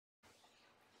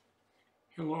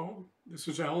Hello, this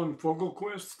is Alan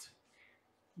Fogelquist.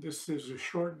 This is a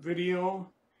short video.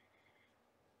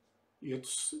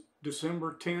 It's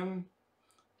December 10,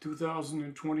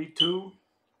 2022,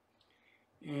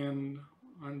 and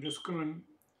I'm just going to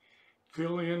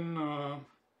fill in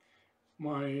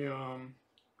my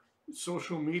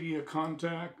social media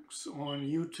contacts on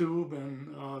YouTube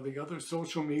and the other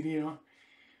social media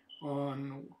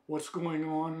on what's going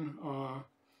on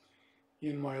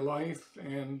in my life,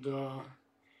 and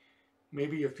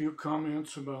maybe a few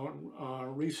comments about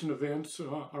recent events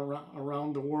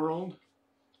around the world.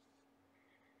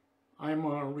 I'm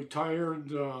a retired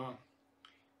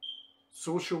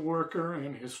social worker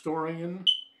and historian.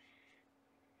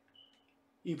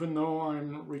 Even though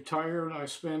I'm retired, I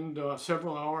spend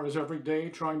several hours every day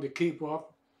trying to keep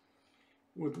up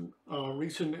with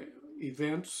recent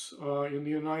events in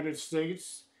the United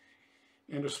States,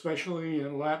 and especially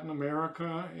in Latin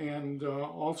America, and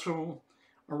also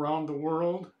around the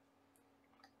world.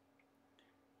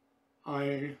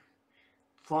 I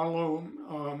follow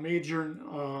major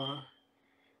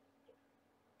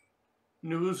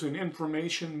news and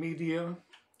information media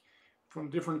from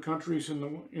different countries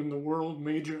in the world,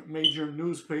 major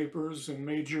newspapers and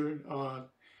major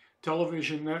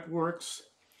television networks,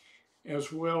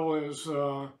 as well as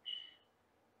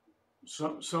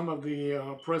some of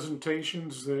the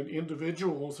presentations that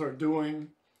individuals are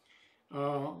doing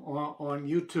on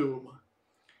YouTube.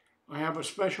 I have a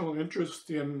special interest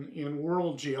in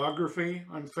world geography.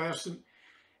 I'm fascinated.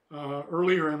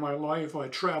 Earlier in my life, I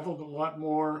traveled a lot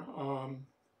more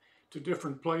to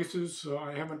different places.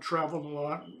 I haven't traveled a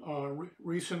lot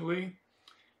recently.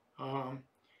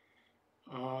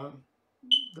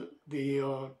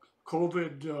 The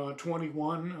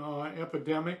COVID-21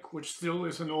 epidemic, which still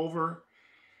isn't over,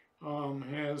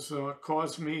 has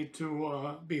caused me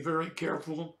to be very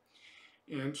careful.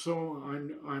 And so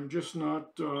I'm just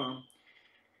not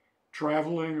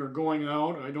traveling or going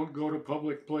out. I don't go to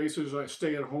public places. I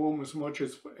stay at home as much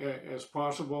as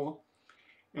possible,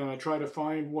 and I try to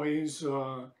find ways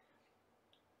to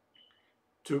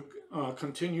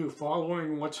continue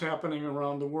following what's happening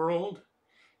around the world,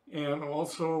 and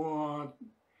also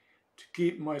to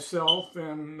keep myself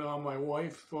and my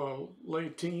wife,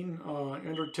 Layteen,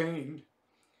 entertained.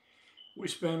 We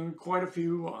spend quite a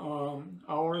few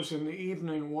hours in the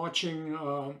evening watching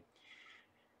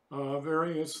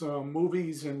various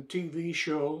movies and TV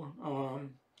shows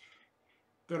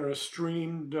that are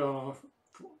streamed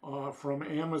from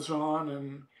Amazon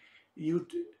and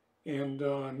YouTube and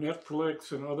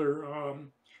Netflix and other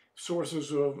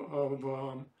sources of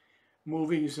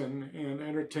movies and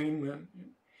entertainment.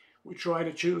 We try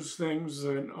to choose things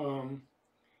that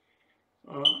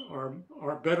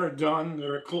are better done, that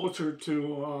are closer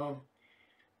to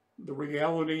the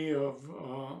reality of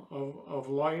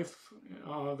life.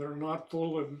 They're not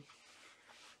full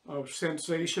of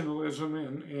sensationalism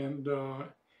and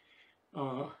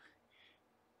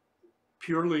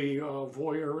purely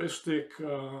voyeuristic,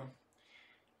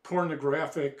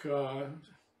 pornographic.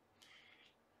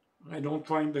 I don't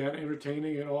find that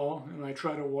entertaining at all, and I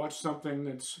try to watch something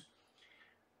that's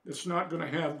not going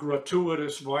to have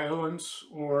gratuitous violence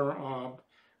or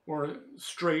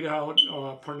straight out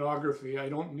pornography. I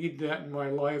don't need that in my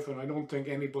life, and I don't think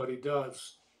anybody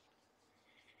does.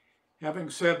 Having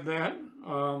said that,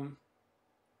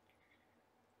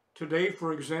 today,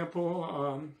 for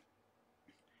example,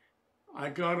 I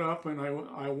got up and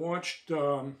I watched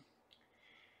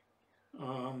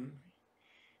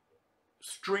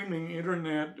streaming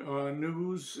internet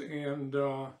news, and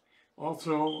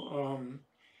also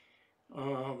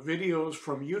videos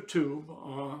from YouTube,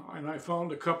 and I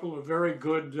found a couple of very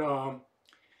good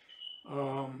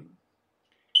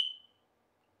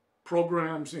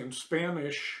programs in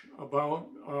Spanish about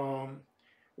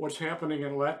what's happening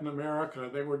in Latin America.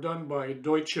 They were done by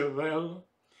Deutsche Welle,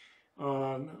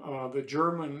 the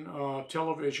German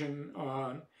television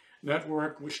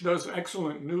network, which does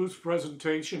excellent news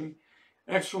presentation,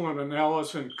 excellent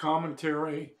analysis and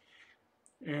commentary,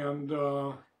 and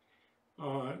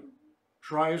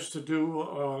tries to do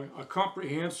a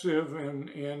comprehensive and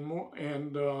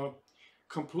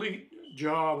complete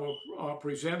job of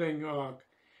presenting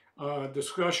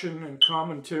discussion and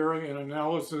commentary and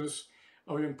analysis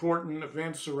of important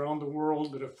events around the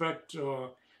world that affect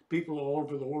people all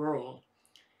over the world.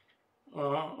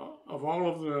 Of all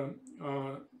of the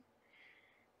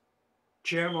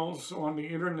channels on the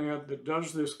internet that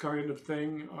does this kind of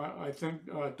thing, I think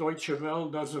Deutsche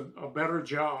Welle does a better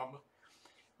job.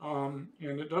 And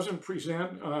it doesn't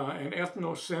present an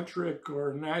ethnocentric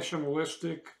or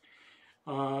nationalistic,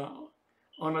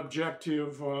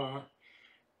 unobjective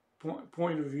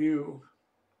point of view.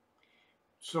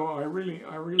 So I really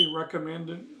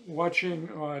recommend watching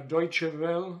Deutsche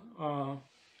Welle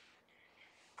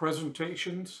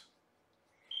presentations.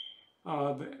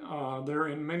 They're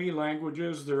in many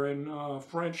languages. They're in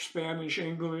French, Spanish,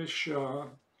 English,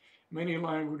 many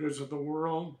languages of the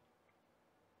world.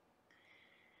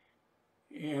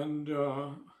 And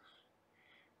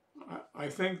I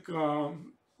think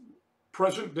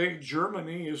present-day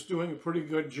Germany is doing a pretty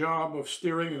good job of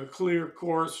steering a clear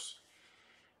course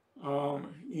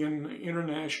in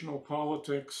international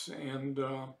politics and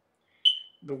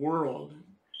the world.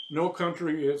 No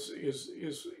country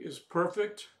is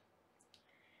perfect.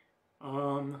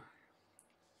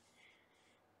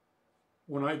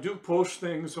 When I do post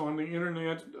things on the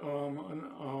internet,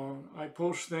 I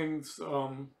post things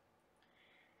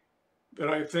that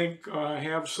I think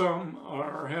have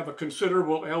a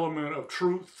considerable element of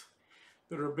truth,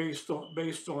 that are based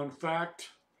on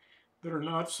fact, that are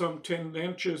not some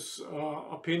tendentious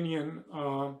opinion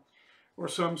or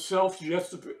some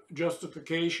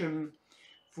self-justification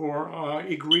for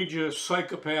egregious,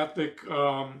 psychopathic,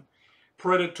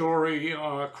 predatory,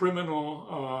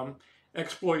 criminal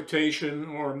exploitation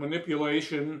or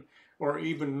manipulation or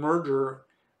even murder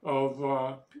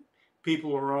of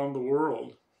people around the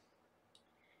world.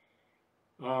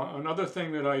 Another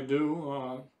thing that I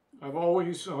do, I've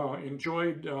always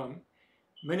enjoyed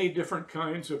many different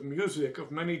kinds of music,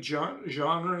 of many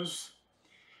genres,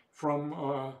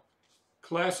 from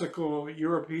classical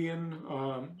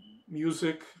European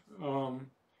music,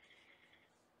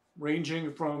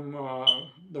 ranging from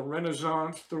the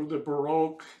Renaissance through the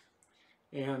Baroque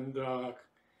and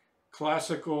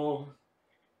classical,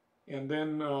 and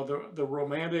then the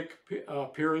Romantic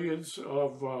periods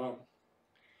of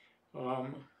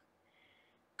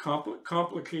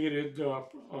complicated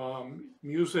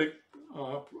music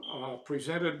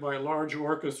presented by large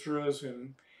orchestras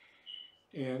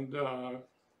and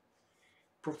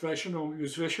professional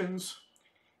musicians.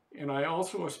 And I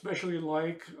also especially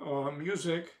like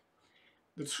music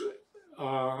that's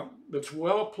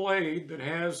well played, that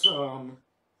has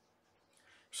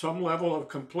some level of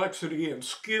complexity and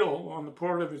skill on the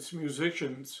part of its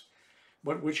musicians,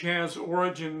 but which has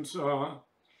origins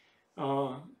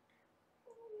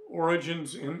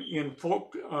in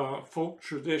folk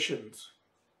traditions.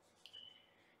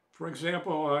 For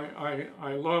example,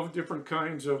 I love different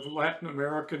kinds of Latin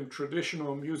American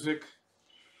traditional music,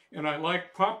 and I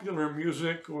like popular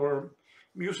music, or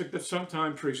music that's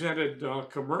sometimes presented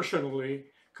commercially,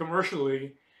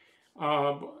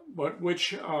 but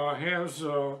which has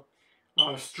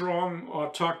strong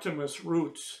autochthonous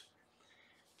roots.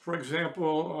 For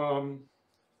example,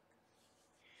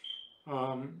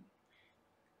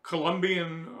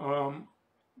 Colombian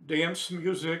dance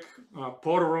music,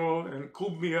 porro and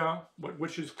cumbia, but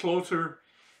which is closer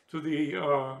to the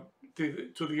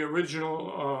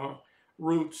original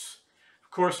roots.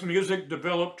 Of course, music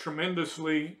developed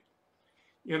tremendously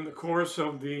in the course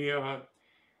of the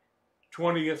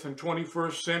 20th and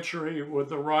 21st century with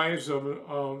the rise of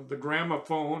the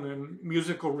gramophone and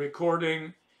musical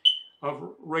recording,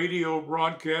 of radio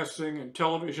broadcasting and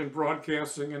television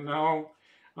broadcasting, and now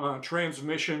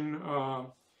transmission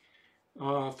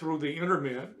through the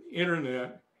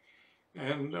internet,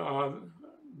 and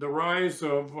the rise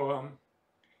of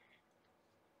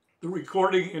the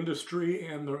recording industry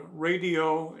and the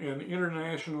radio and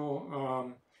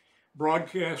international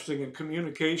broadcasting and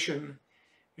communication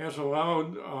has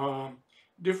allowed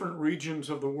different regions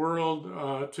of the world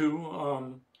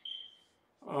to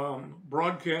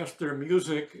broadcast their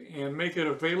music and make it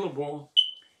available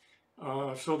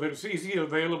so that it's easily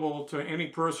available to any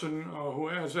person who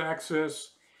has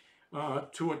access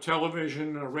to a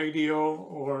television, a radio,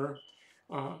 or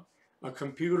a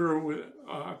computer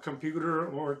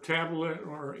or tablet,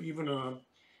 or even a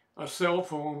cell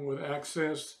phone with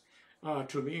access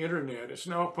to the internet. It's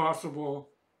now possible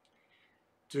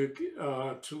to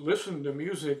listen to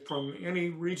music from any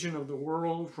region of the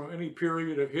world, from any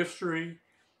period of history,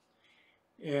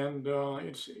 and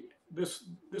this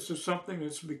is something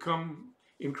that's become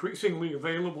increasingly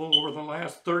available over the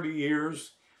last 30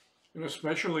 years, and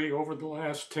especially over the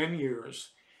last 10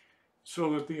 years,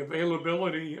 so that the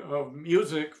availability of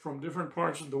music from different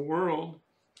parts of the world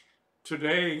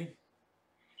today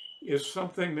is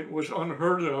something that was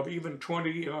unheard of even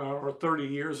 20 or 30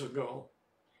 years ago.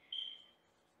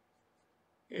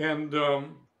 And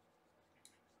the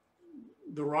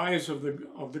rise of the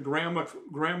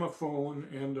gramophone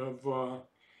and of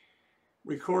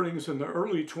recordings in the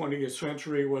early 20th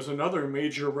century was another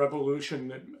major revolution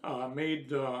that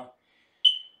made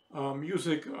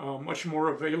music much more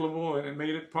available, and it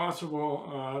made it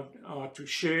possible to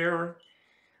share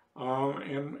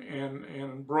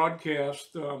and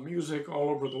broadcast music all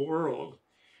over the world.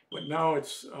 But now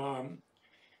it's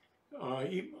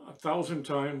 1,000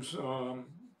 times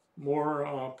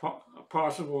more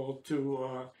possible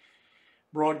to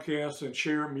broadcast and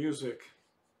share music.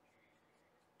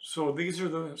 So these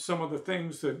are some of the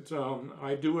things that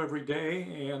I do every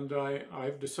day, and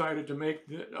I've decided to make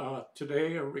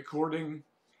today a recording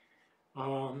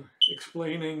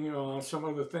explaining some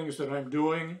of the things that I'm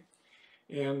doing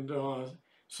and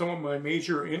some of my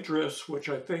major interests, which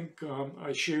I think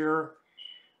I share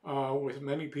with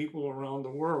many people around the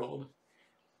world.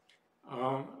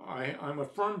 I'm a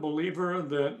firm believer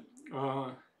that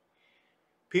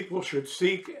people should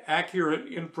seek accurate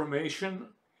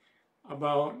information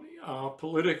about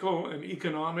political and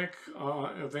economic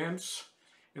events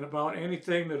and about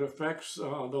anything that affects the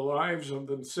lives of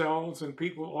themselves and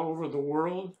people all over the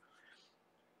world.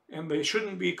 And they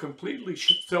shouldn't be completely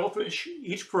selfish.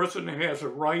 Each person has a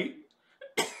right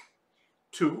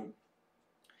to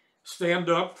stand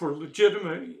up for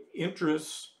legitimate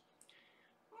interests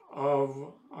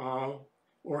of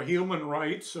or human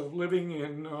rights of living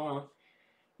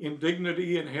in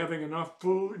dignity and having enough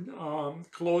food,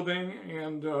 clothing,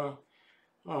 and a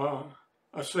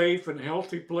safe and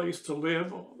healthy place to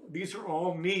live. These are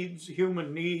all needs,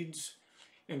 human needs,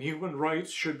 and human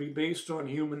rights should be based on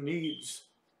human needs.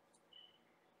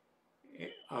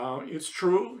 It's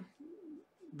true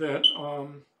that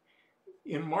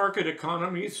in market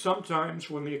economies, sometimes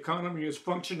when the economy is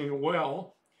functioning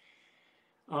well,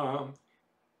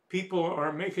 people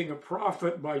are making a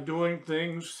profit by doing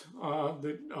things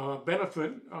that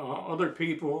benefit other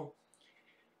people,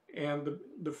 and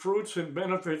the fruits and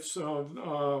benefits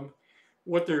of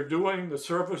what they're doing, the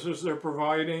services they're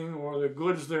providing, or the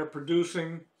goods they're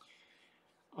producing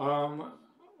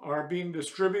are being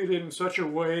distributed in such a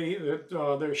way that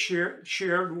they're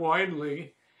shared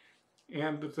widely,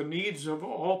 and that the needs of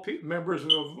all members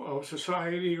of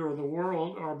society or the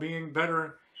world are being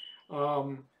better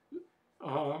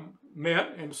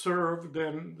met and served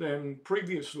than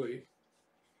previously.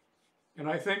 And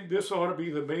I think this ought to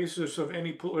be the basis of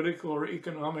any political or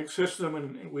economic system,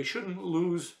 and we shouldn't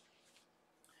lose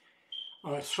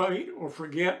sight or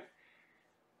forget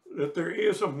that there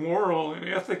is a moral and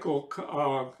ethical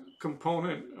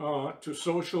component to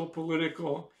social,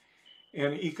 political,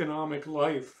 and economic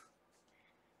life.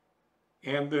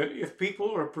 And that if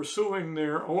people are pursuing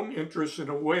their own interests in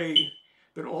a way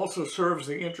that also serves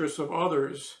the interests of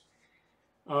others,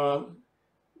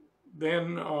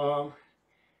 then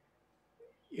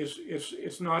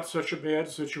it's not such a bad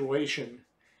situation.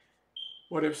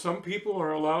 But if some people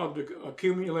are allowed to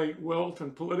accumulate wealth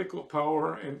and political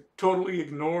power and totally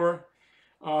ignore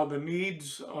the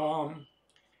needs of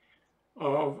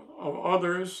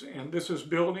others, and this is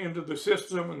built into the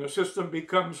system, and the system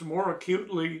becomes more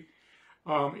acutely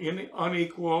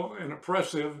unequal and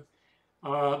oppressive,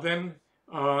 then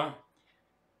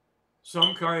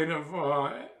some kind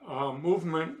of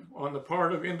movement on the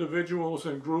part of individuals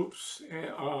and groups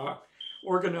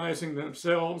organizing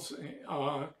themselves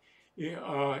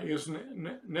is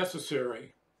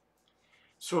necessary.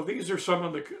 So these are some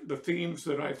of the themes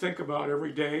that I think about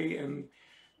every day, and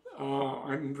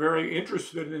I'm very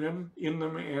interested in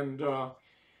them, and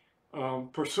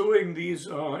pursuing these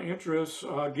interests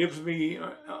gives me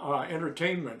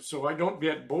entertainment, so I don't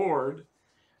get bored.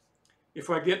 If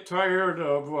I get tired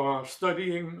of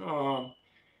studying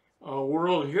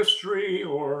world history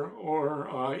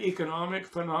or economic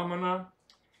phenomena,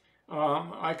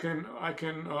 I can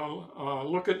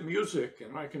look at music,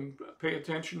 and I can pay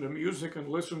attention to music and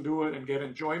listen to it and get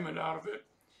enjoyment out of it.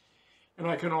 And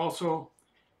I can also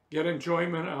get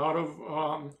enjoyment out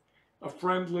of a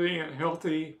friendly and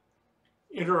healthy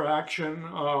interaction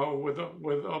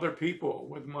with other people,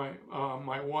 with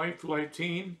my wife,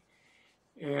 Leitine,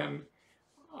 and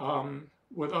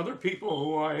with other people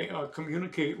who I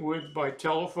communicate with by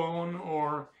telephone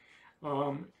or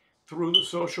through the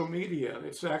social media.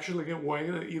 It's actually a way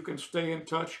that you can stay in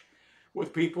touch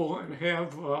with people and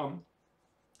have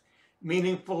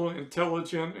meaningful,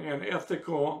 intelligent, and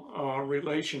ethical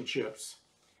relationships.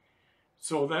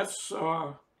 So that's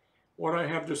what I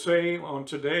have to say on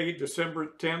today, December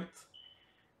 10th,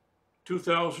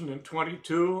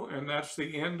 2022, and that's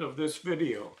the end of this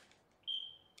video.